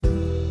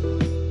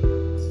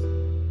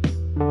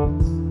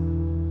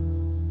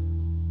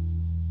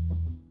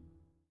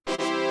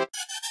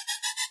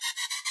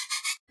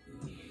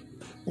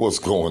What's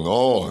going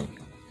on?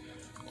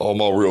 All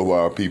my real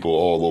live people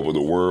all over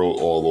the world,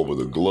 all over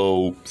the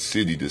globe,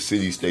 city to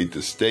city, state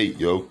to state,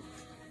 yo.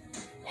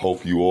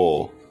 Hope you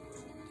all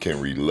can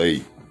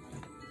relate,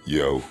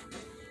 yo,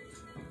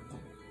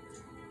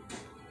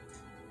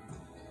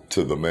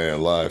 to the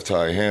man Live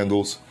Tie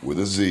Handles with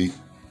a Z,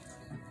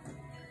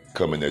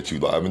 coming at you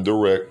live and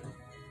direct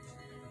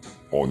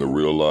on the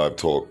Real Live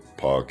Talk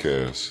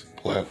podcast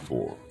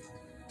platform.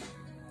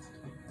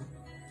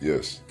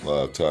 Yes,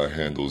 Live Tie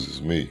Handles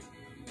is me.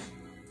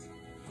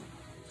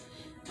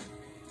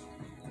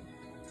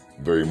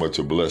 Very much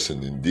a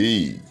blessing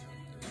indeed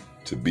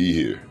to be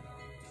here.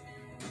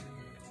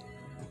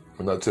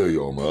 And I tell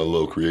y'all, man, I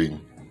love creating.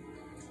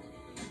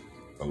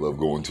 I love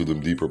going to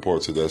them deeper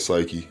parts of that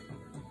psyche.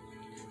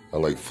 I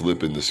like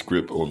flipping the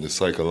script on the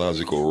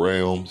psychological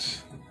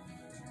realms.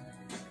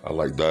 I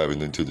like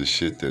diving into the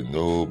shit that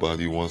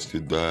nobody wants to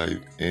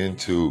dive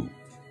into.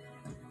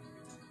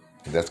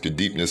 And that's the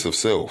deepness of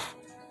self.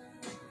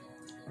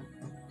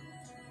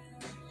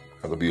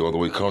 How to be all the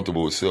way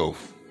comfortable with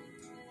self.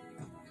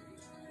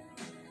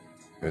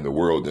 In the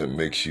world that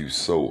makes you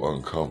so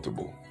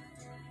uncomfortable.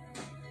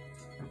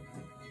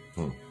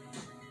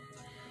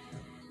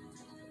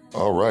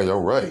 All right.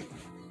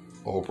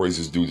 All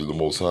praises due to the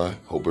Most High.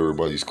 Hope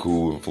everybody's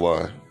cool and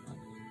fly.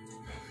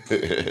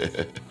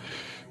 I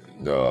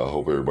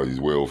hope everybody's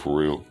well for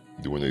real,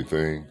 doing their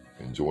thing,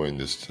 enjoying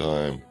this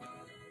time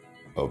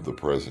of the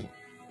present.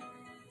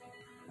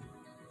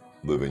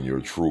 Living your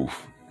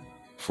truth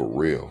for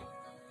real.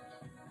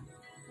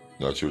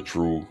 Not your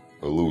true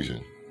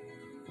illusion.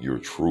 Your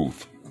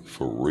truth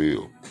for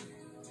real.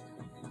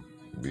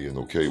 Being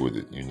okay with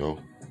it, you know.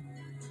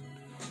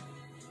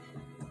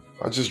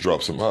 I just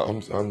dropped some.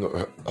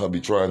 I'll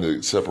be trying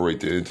to separate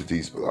the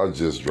entities, but I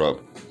just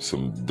dropped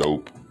some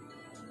dope,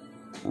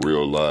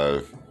 real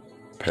live,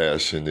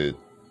 passionate,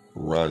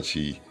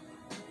 raunchy,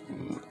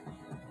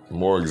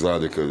 more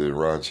exotica than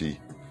raunchy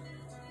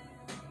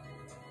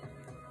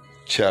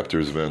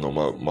chapters, man,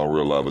 on my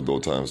Real Live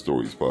Adult Time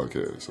Stories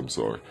podcast. I'm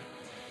sorry.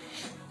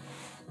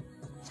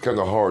 It's kind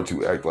of hard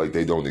to act like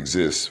they don't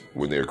exist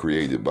when they're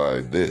created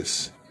by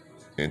this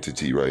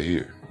entity right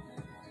here.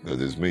 That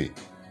is me.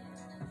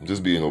 I'm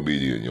just being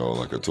obedient, y'all,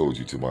 like I told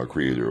you, to my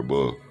creator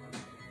above.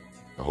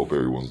 I hope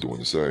everyone's doing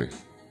the same.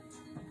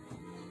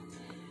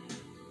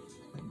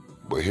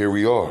 But here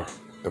we are,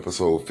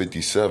 episode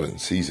 57,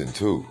 season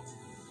 2.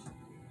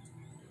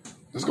 This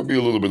is going to be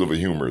a little bit of a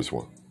humorous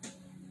one.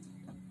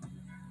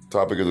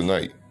 Topic of the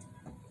night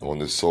on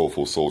this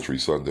soulful, sultry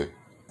Sunday.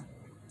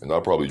 And I'll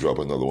probably drop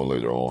another one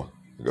later on.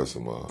 I got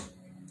some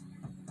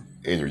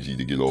energy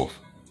to get off.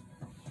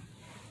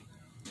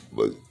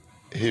 But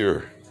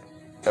here,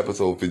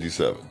 episode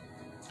 57,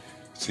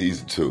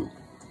 season 2.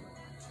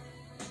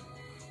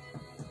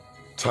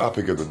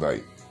 Topic of the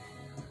night.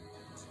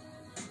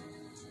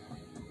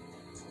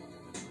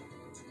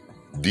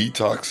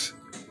 Detox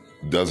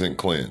doesn't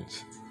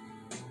cleanse.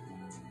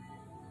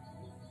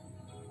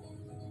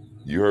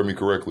 You heard me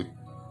correctly.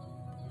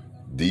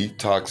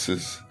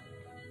 Detoxes.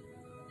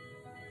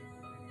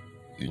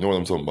 You know what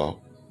I'm talking about.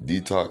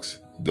 Detox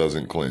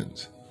doesn't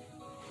cleanse. ...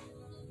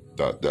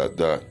 Blah, blah,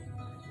 blah,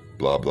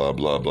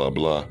 blah,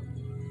 blah. ...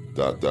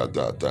 Blah,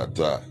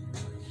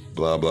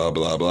 blah,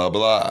 blah, blah,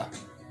 blah.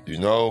 You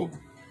know?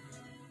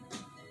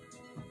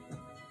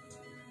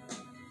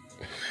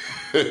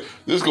 This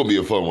is going to be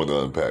a fun one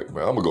to unpack,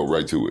 man. I'm going to go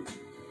right to it.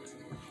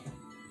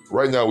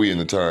 Right now we in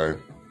a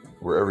time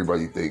where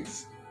everybody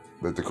thinks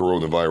that the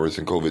coronavirus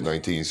and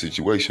COVID-19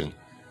 situation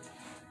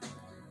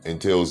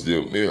entails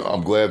them.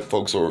 I'm glad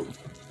folks are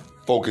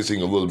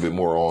focusing a little bit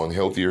more on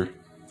healthier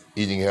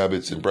eating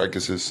habits and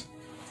practices,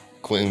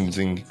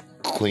 cleaning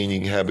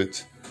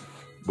habits.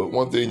 But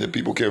one thing that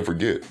people can't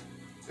forget,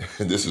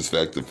 and this is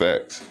fact of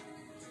facts,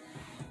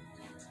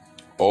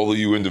 all of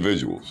you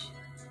individuals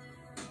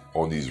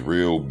on these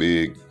real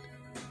big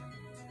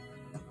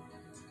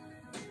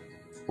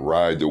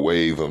ride the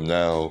wave of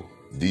now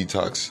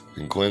detox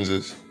and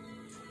cleanses,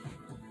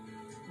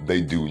 they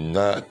do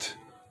not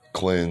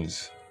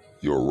cleanse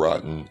your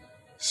rotten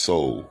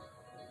soul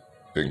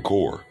and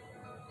core.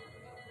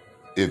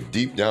 If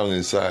deep down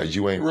inside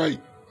you ain't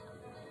right,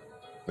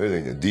 there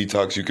ain't a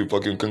detox you can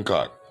fucking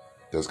concoct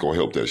that's gonna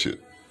help that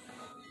shit.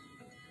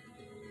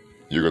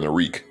 You're gonna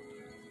reek.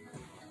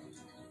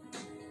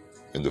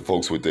 And the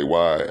folks with their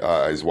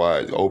eyes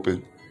wide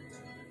open,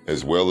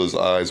 as well as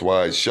eyes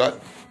wide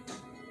shut,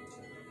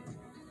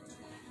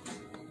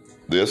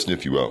 they'll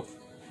sniff you out.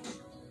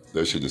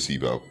 That shit will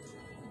seep out.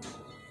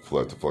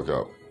 Flat the fuck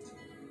out.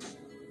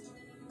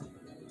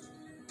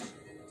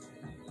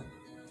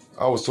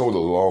 I was told a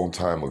long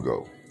time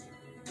ago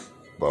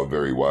by a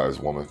very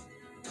wise woman,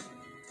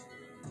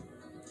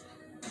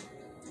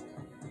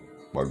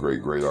 my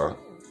great aunt,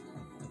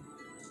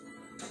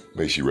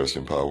 may she rest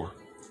in power.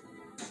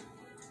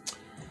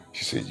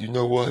 She said, you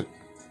know what?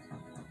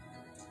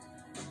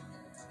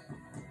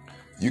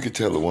 You could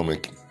tell a woman,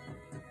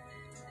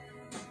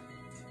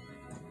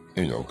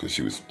 because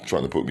she was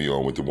trying to put me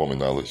on with the woman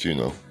knowledge,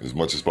 as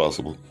much as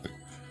possible.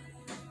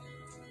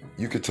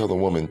 You could tell a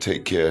woman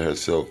take care of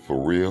herself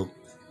for real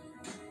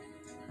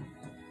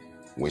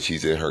when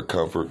she's in her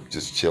comfort,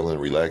 just chilling,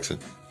 relaxing.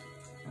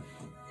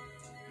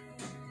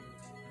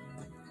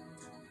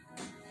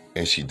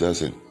 And she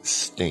doesn't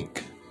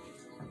stink.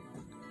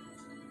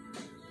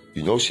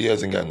 You know she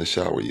hasn't gotten the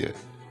shower yet.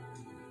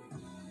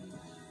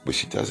 But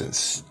she doesn't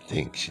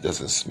stink. She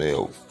doesn't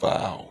smell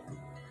foul.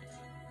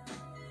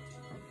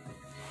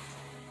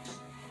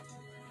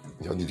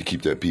 Y'all need to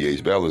keep that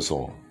pH balance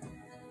on.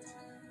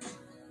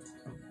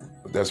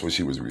 But that's what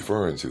she was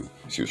referring to.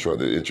 She was trying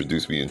to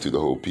introduce me into the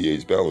whole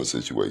pH balance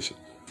situation.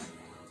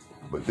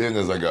 But then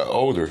as I got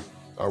older,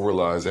 I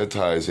realized that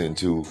ties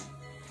into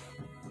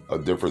a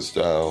different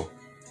style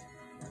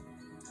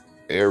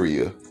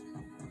area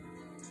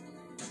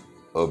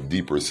of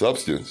deeper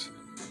substance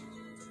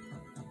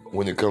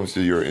when it comes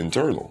to your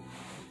internal.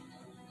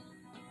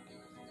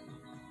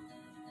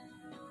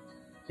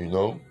 You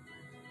know?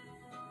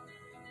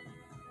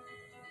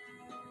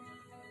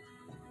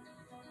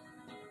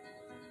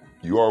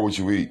 You are what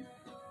you eat.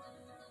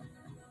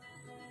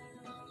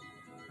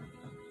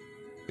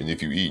 And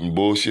if you eating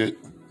bullshit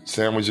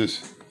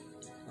sandwiches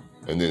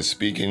and then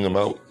speaking them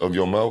out of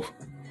your mouth,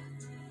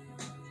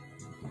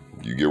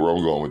 you get where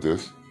I'm going with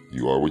this.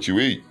 You are what you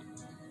eat.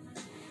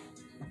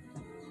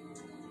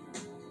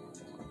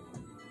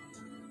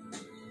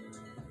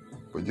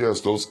 But yes,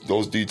 those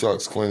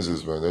detox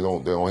cleanses, man, they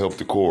don't help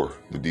the core,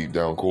 the deep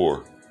down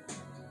core,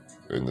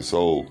 and the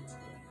soul,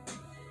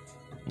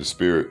 the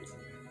spirit.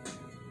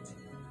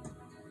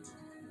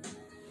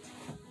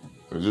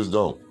 They just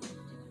don't.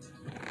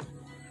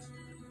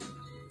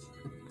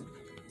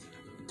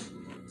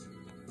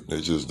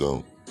 They just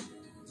don't.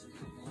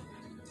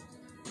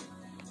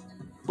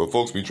 But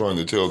folks be trying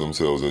to tell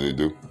themselves that they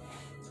do.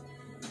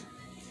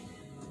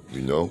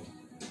 You know?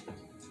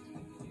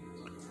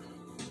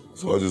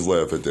 So I just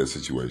laugh at that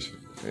situation.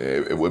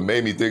 And what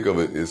made me think of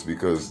it is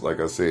because, like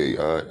I say,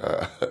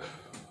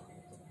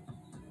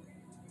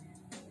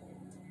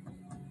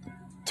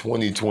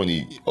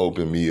 2020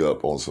 opened me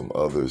up on some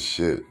other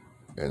shit.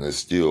 And it's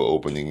still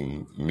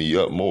opening me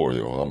up more.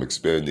 You know, I'm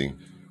expanding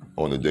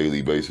on a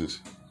daily basis,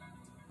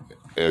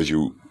 as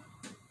you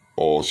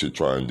all should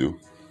try and do.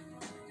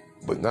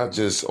 But not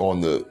just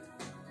on the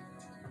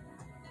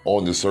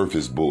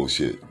surface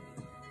bullshit.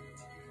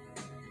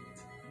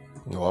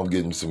 You know, I'm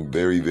getting some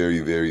very, very,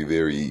 very,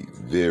 very,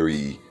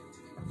 very,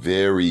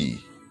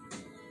 very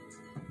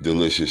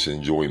delicious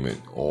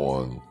enjoyment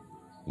on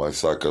my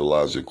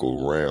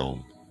psychological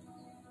realm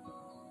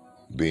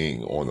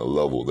being on a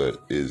level that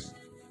is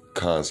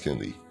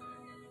constantly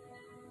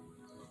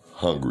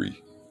hungry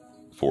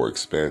for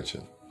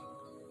expansion.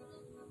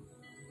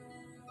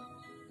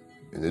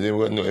 And then it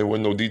wasn't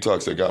no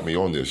detox that got me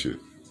on this shit.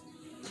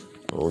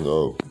 Oh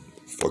no,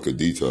 fuck a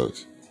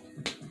detox.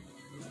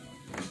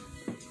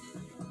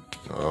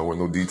 It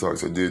wasn't no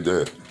detox that did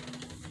that.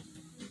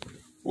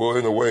 Well,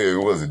 in a way, it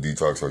was a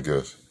detox, I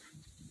guess.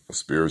 A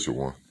spiritual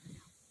one.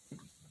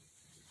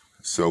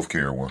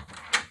 Self-care one.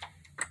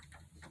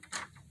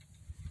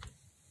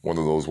 One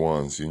of those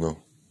ones, you know.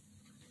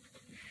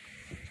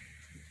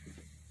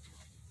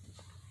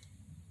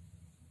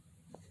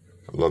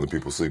 A lot of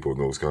people sleep on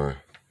those kind.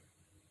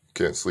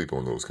 Can't sleep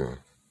on those kind.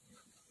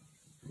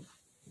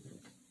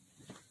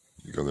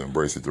 You gotta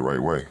embrace it the right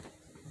way.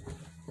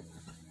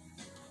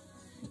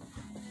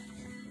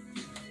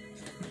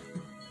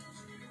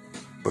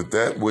 But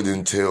that would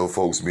entail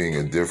folks being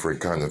a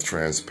different kind of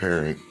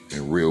transparent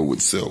and real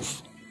with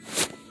self.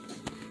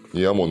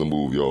 Yeah, I'm on the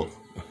move, y'all.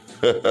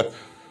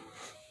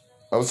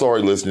 I'm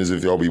sorry, listeners,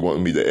 if y'all be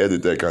wanting me to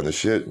edit that kind of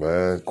shit,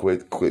 man.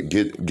 Quit.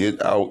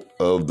 Get out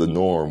of the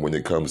norm when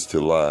it comes to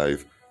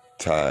live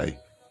tie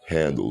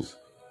handles.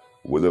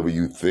 Whatever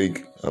you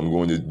think I'm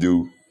going to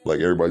do,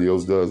 like everybody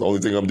else does. The only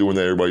thing I'm doing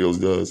that everybody else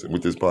does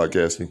with this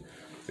podcasting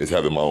is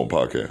having my own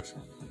podcast.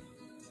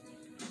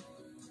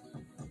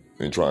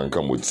 And try and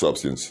come with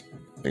substance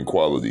and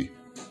quality.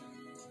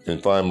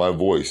 And find my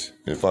voice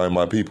and find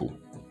my people.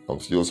 I'm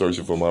still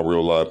searching for my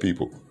real live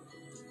people.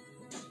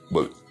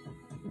 But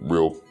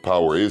real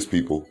power is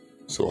people.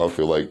 So I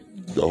feel like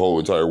the whole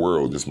entire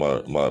world is my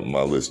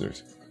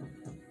listeners.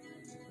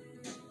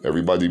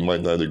 Everybody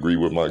might not agree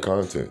with my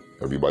content.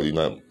 Everybody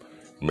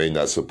may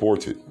not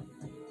support it.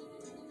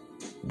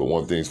 But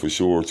one thing's for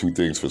sure, two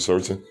things for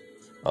certain.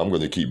 I'm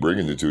going to keep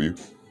bringing it to you.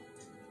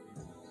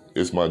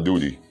 It's my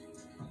duty.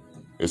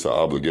 It's an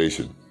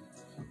obligation.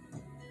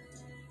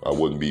 I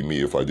wouldn't be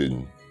me if I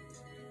didn't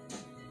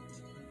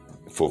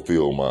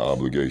fulfill my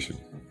obligation.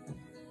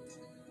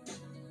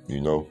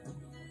 You know?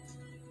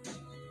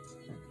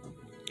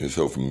 It's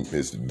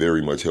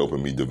very much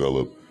helping me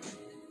develop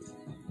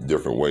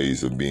different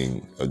ways of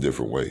being a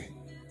different way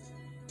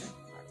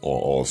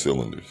on all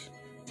cylinders.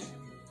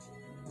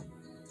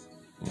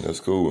 And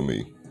that's cool with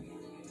me.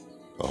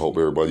 I hope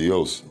everybody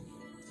else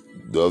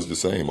does the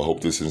same. I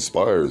hope this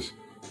inspires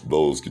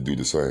those to do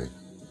the same.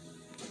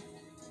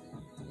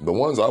 The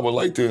ones I would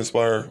like to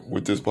inspire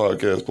with this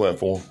podcast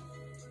platform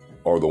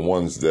are the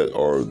ones that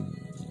are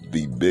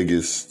the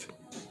biggest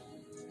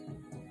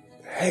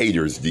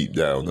haters deep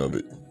down of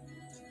it.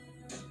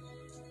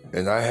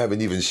 And I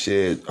haven't even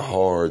shed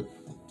hard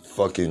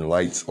fucking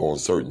lights on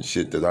certain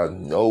shit that I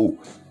know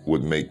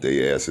would make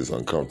their asses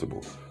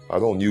uncomfortable. I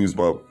don't use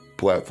my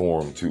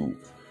platform to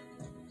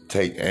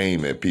take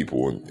aim at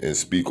people and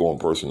speak on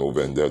personal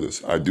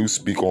vendettas. I do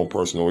speak on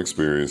personal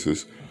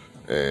experiences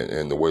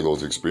and the way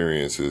those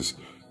experiences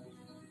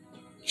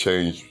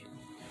change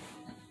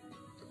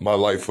my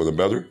life for the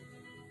better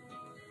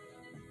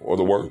or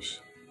the worse.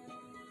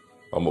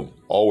 I'm going to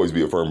always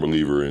be a firm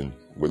believer in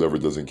whatever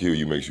doesn't kill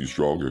you makes you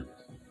stronger.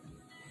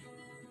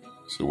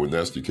 So when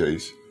that's the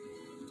case,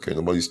 can't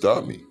nobody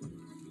stop me.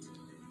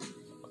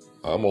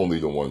 I'm only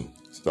the one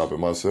stopping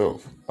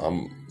myself.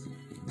 I'm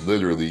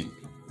literally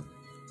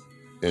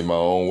in my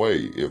own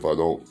way if I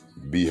don't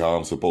be how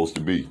I'm supposed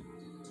to be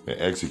and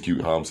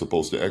execute how I'm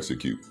supposed to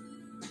execute.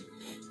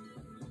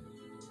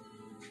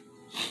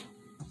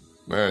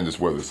 Man, this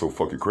weather's so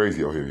fucking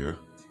crazy out here, yeah.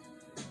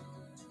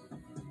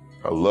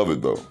 I love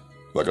it though.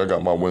 Like I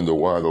got my window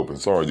wide open.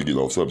 Sorry to get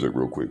off subject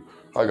real quick.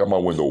 I got my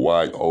window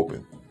wide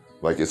open.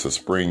 Like it's a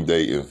spring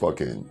day in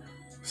fucking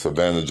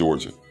Savannah,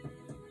 Georgia.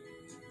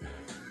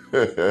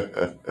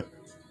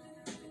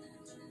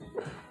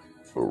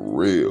 For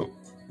real.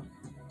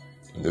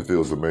 And it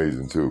feels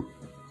amazing too.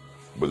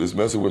 But it's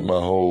messing with my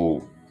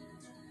whole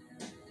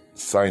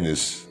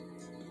sinus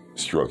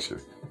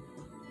structure.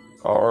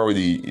 I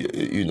already,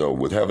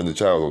 with having the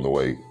child on the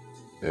way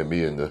and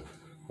me and the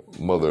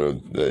mother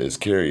that is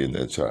carrying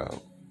that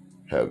child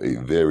have a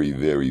very,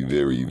 very,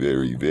 very,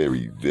 very,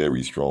 very,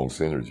 very strong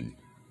synergy.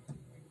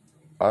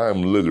 I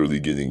am literally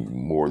getting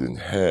more than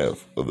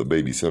half of the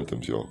baby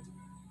symptoms, y'all.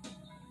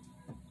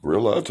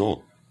 Real life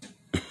talk.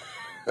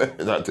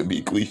 Not to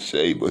be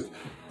cliche, but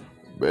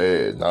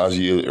man,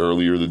 nausea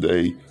earlier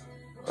today.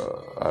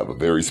 I have a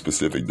very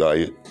specific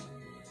diet.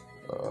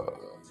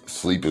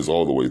 Sleep is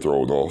all the way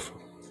thrown off.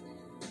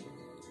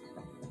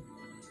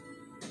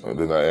 And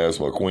then I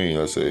asked my queen,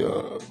 I say,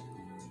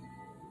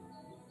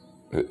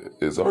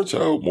 is our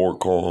child more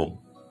calm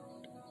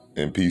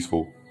and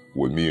peaceful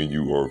when me and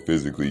you are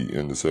physically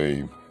in the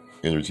same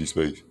energy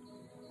space?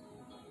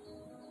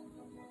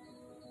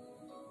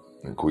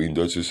 And Queen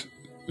Duchess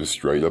just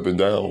straight up and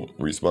down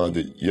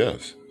responded,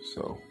 yes.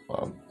 So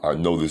I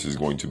know this is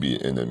going to be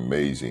an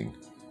amazing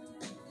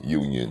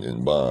union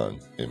and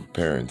bond and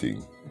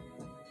parenting,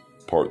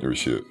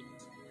 partnership,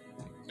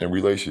 and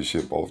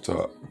relationship off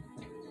top.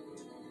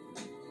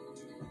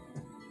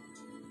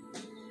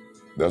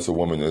 That's a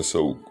woman that's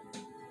so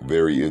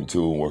very in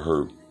tune with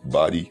her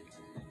body.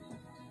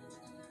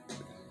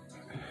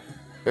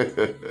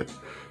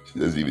 She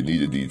doesn't even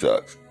need a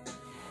detox.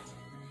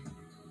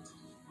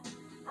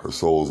 Her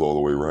soul's all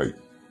the way right.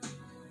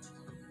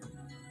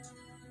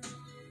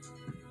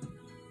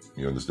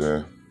 You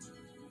understand?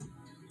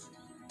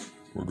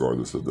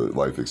 Regardless of the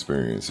life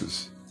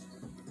experiences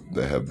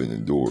that have been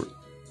endured.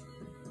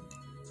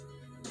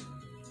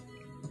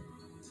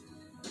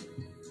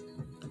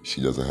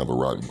 She doesn't have a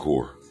rotten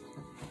core.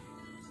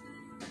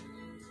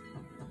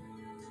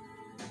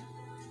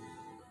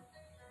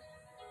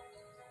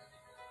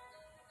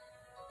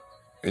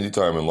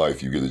 Anytime in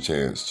life you get a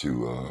chance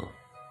to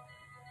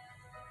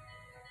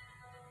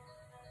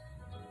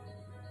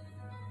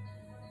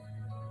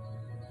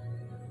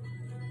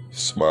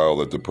smile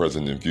at the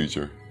present and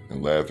future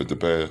and laugh at the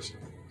past,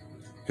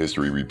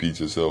 history repeats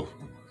itself,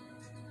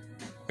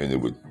 and it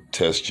would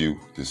test you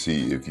to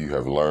see if you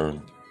have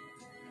learned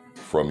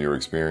from your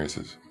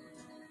experiences.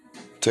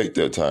 Take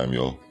that time,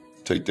 y'all.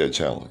 Take that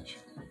challenge.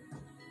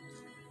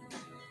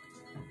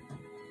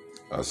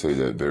 I say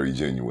that very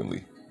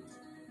genuinely.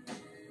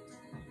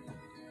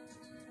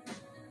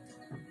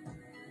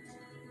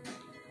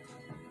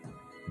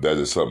 That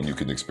is something you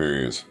can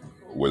experience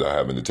without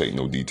having to take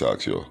no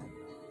detox, y'all.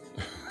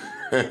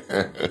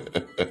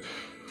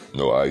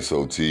 No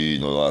ISO tea,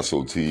 no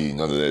ISO tea,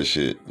 none of that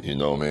shit. You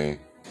know what I mean?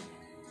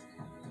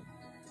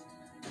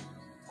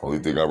 Only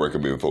thing I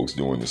recommend folks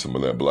doing is some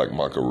of that black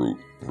maca root,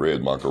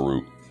 red maca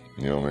root.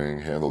 You know what I mean?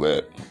 Handle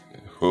that.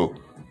 Oh.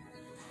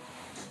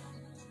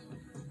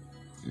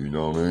 You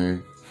know what I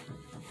mean?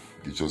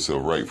 Get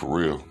yourself right for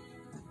real.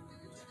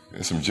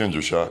 And some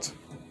ginger shots.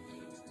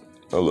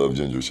 I love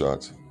ginger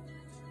shots.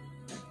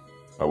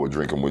 I would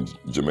drink them with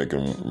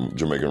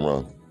Jamaican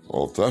rum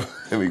all the time.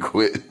 Let me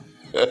quit.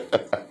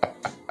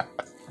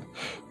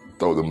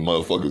 Throw them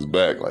motherfuckers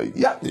back like,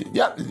 yeah.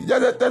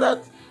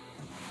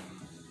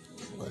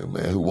 Like,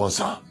 man, who wants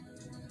some?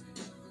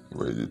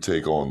 Ready to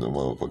take on the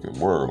motherfucking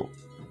world.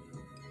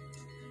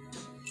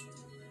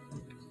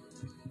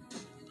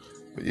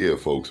 But yeah,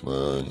 folks,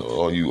 man,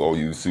 all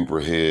you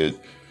super heavy,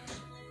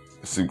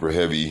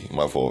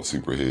 my fault,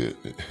 super head.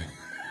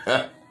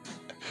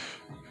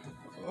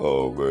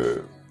 Oh,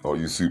 man. All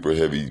you super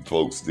heavy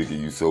folks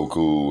thinking you so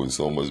cool and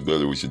so much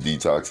better with your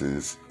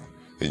detoxes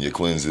and your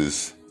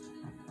cleanses.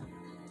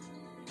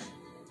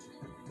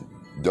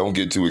 Don't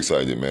get too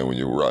excited, man, when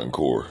your rotten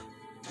core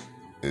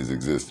is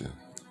existing.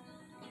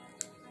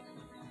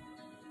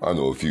 I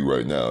know a few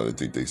right now that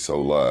think they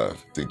so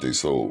live, think they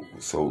so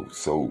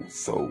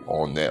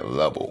on that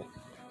level.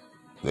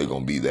 They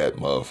gonna be that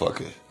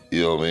motherfucker.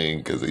 You know what I mean?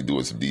 Because they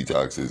doing some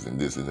detoxes and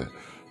this and that.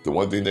 The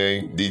one thing they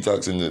ain't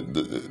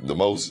detoxing the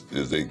most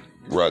is they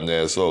rotten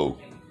ass soul.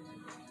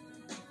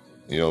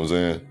 You know what I'm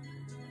saying?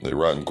 They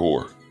rotten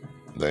core.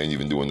 They ain't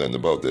even doing nothing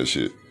about that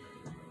shit.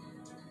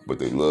 But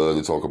they love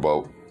to talk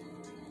about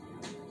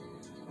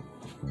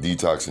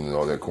detoxing and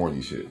all that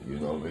corny shit. You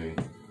know what I mean?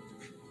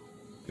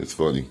 It's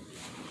funny.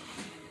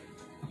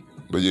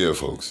 But yeah,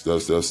 folks,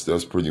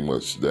 that's pretty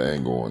much the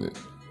angle on it.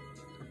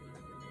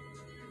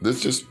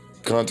 This just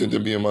content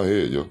that be in my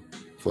head, yo.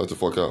 Flat the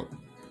fuck out.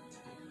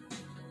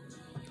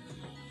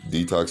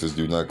 Detoxes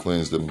do not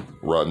cleanse them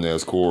rotten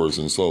ass cores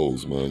and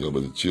souls, man. Y'all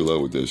better chill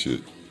out with that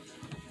shit.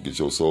 Get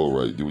your soul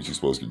right. Do what you're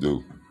supposed to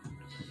do.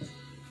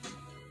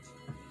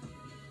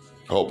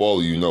 I hope all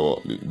of you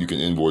know you can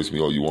invoice me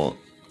all you want.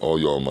 All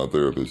y'all my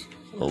therapists.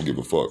 I don't give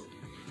a fuck.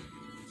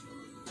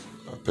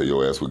 I pay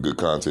your ass with good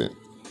content.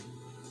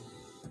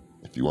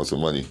 If you want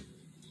some money,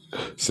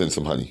 send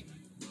some honey.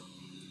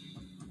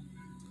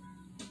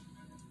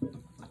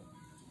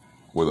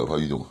 What up? How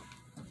you doing?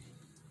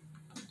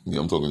 Yeah,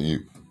 I'm talking to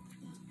you.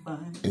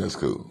 Fine. Yeah, that's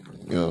cool.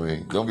 You know what I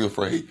mean? Don't be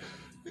afraid.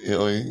 You know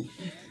what I mean?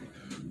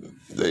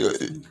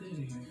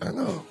 I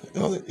know.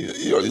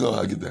 You already know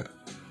how I get that.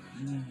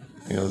 Yeah. You know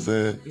what I'm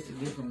saying? It's a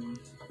different one.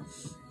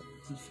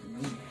 It's for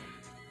me.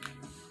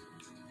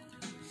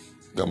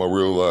 Got my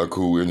real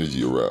cool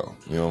energy around.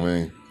 You know what I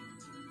mean?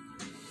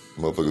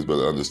 Motherfuckers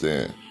better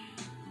understand.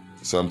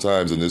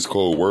 Sometimes in this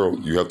cold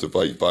world, you have to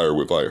fight fire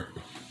with fire.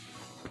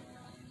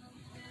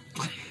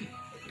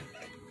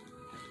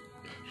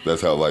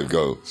 That's how life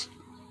goes.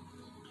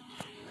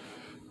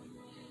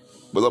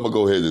 But I'm going to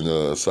go ahead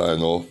and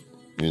sign off.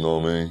 You know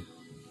what I mean?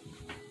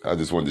 I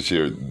just wanted to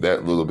share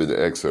that little bit of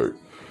excerpt.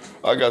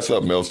 I got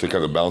something else that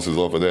kind of bounces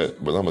off of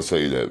that, but I'm going to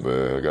say that,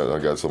 man. I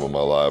got some of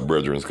my live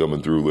brethrens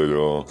coming through later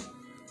on.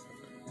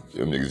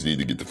 Them niggas need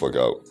to get the fuck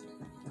out.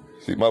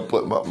 See,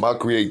 my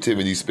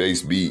creativity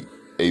space be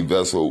a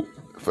vessel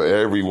for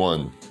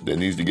everyone that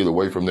needs to get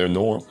away from their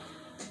norm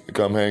to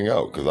come hang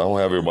out, because I don't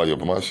have everybody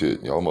up on my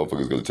shit. Y'all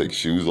motherfuckers gotta take your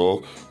shoes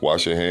off,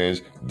 wash your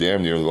hands.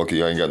 Damn near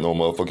lucky I ain't got no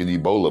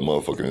motherfucking Ebola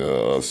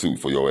motherfucking suit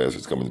for your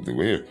asses coming through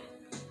here.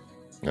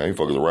 I ain't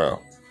fucking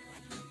around.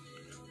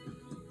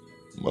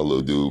 My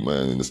little dude,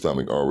 man, in the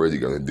stomach already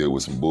got to deal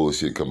with some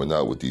bullshit coming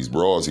out with these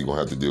bras he gonna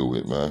have to deal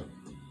with, man.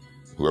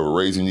 Whoever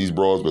raising these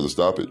bras better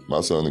stop it.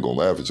 My son is gonna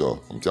laugh at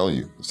y'all. I'm telling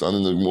you. The son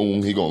in the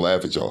moon, he gonna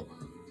laugh at y'all.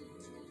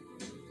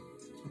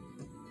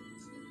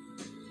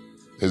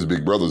 His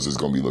big brothers is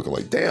gonna be looking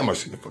like, damn, I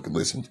should have fucking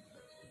listened.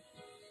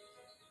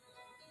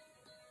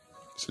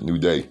 It's a new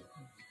day.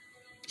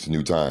 It's a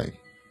new time.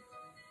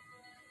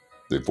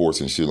 They're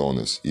forcing shit on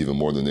us even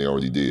more than they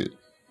already did.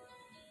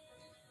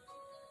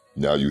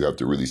 Now you have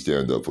to really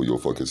stand up for your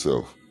fucking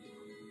self,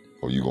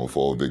 or you gonna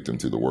fall victim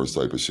to the worst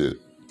type of shit.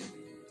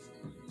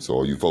 So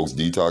all you folks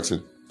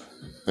detoxing,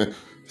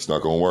 it's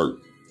not gonna work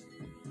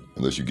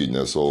unless you're getting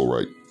that soul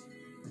right.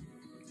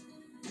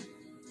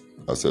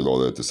 I said all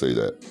that to say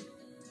that.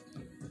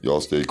 Y'all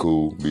stay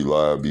cool, be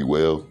live, be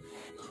well.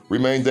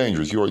 Remain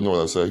dangerous. You already know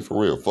what I say. For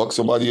real. Fuck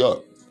somebody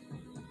up.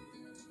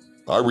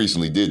 I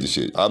recently did the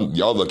shit.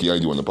 Y'all lucky I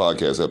ain't doing the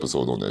podcast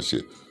episode on that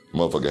shit.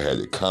 Motherfucker had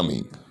it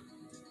coming.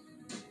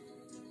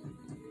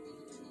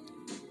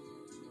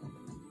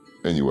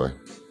 Anyway.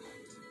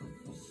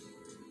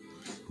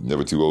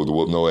 Never too old to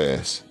whoop no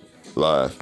ass. Live.